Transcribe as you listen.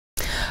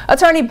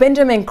Attorney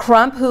Benjamin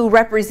Crump, who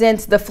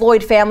represents the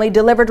Floyd family,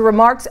 delivered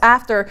remarks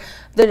after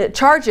the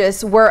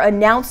charges were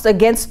announced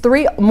against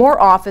 3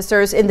 more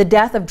officers in the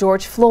death of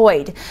George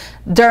Floyd.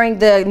 During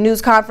the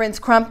news conference,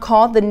 Crump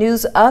called the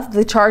news of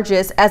the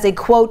charges as a,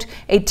 quote,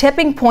 a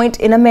tipping point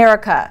in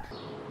America.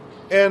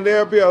 And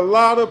there'll be a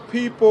lot of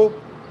people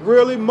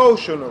real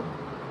emotional.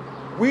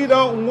 We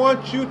don't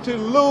want you to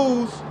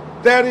lose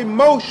that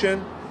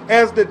emotion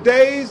as the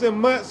days and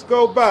months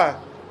go by.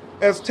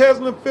 As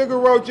Tesla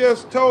Figueroa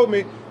just told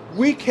me,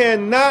 we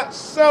cannot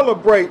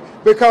celebrate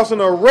because an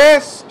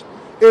arrest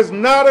is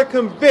not a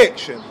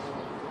conviction.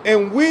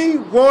 And we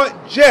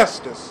want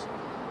justice.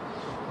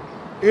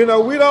 You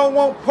know, we don't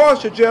want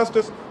partial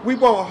justice, we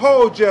want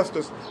whole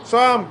justice. So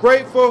I'm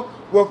grateful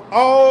with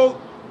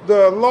all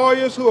the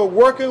lawyers who are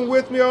working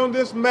with me on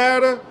this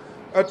matter,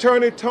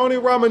 Attorney Tony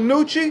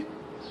Ramanucci,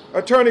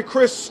 Attorney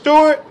Chris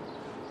Stewart.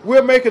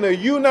 We're making a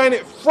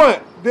united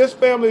front. This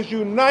family is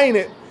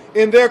united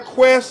in their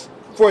quest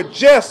for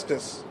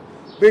justice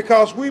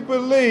because we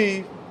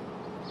believe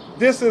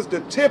this is the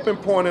tipping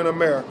point in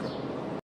America.